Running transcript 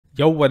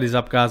Yo, what is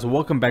up guys?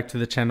 Welcome back to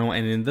the channel,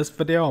 and in this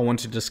video I want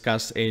to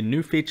discuss a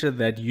new feature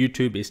that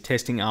YouTube is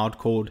testing out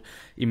called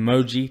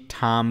Emoji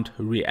Timed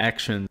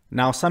Reactions.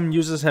 Now, some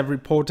users have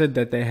reported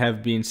that they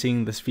have been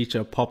seeing this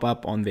feature pop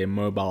up on their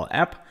mobile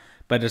app,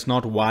 but it's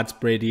not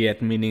widespread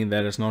yet, meaning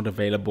that it's not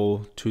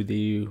available to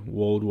the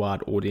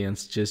worldwide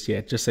audience just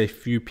yet. Just a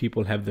few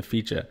people have the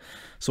feature.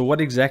 So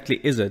what exactly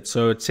is it?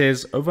 So it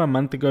says over a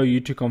month ago,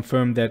 YouTube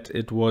confirmed that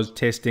it was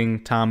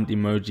testing timed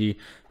emoji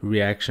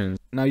reactions.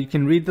 Now you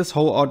can read this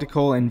whole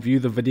article and view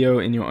the video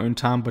in your own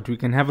time, but we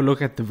can have a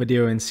look at the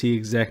video and see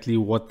exactly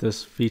what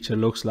this feature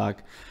looks like.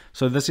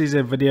 So this is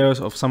a video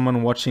of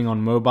someone watching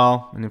on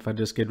mobile, and if I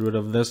just get rid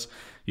of this,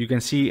 you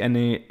can see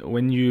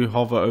when you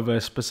hover over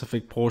a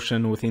specific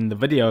portion within the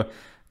video,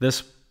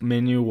 this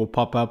menu will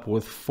pop up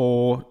with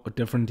 4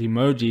 different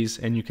emojis,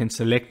 and you can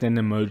select an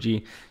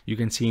emoji. You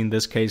can see in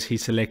this case he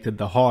selected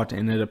the heart,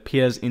 and it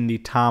appears in the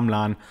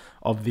timeline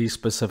of the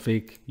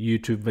specific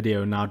YouTube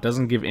video. Now it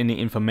doesn't give any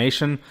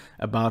information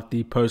about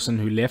the person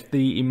who left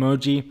the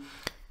emoji,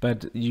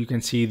 but you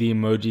can see the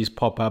emojis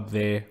pop up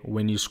there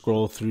when you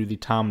scroll through the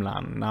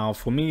timeline. Now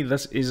for me,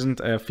 this isn't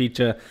a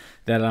feature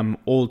that I'm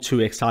all too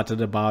excited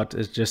about.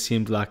 It just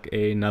seems like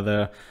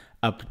another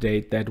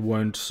update that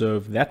won't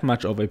serve that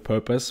much of a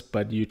purpose,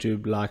 but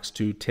YouTube likes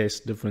to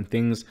test different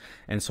things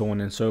and so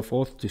on and so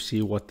forth to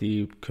see what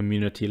the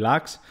community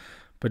likes.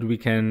 But we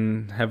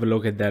can have a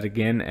look at that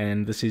again,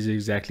 and this is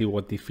exactly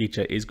what the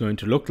feature is going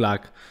to look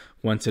like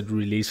once it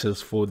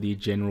releases for the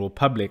general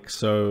public.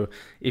 So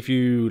if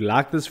you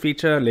like this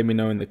feature, let me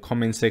know in the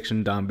comment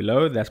section down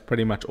below. That's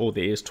pretty much all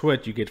there is to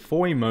it. You get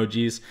 4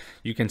 emojis,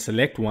 you can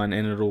select one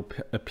and it'll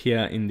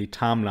appear in the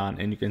timeline,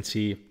 and you can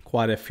see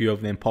quite a few of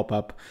them pop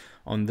up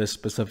on this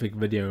specific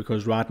video,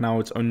 because right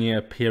now it's only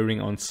appearing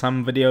on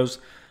some videos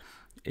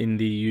in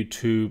the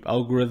YouTube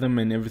algorithm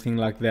and everything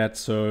like that.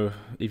 So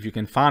if you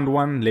can find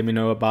one, let me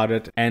know about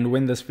it, and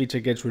when this feature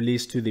gets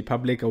released to the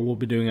public, I will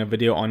be doing a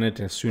video on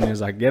it as soon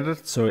as I get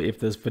it. So if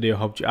this video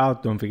helped you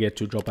out, don't forget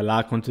to drop a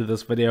like onto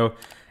this video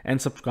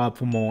and subscribe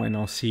for more, and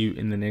I'll see you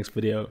in the next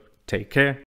video. Take care.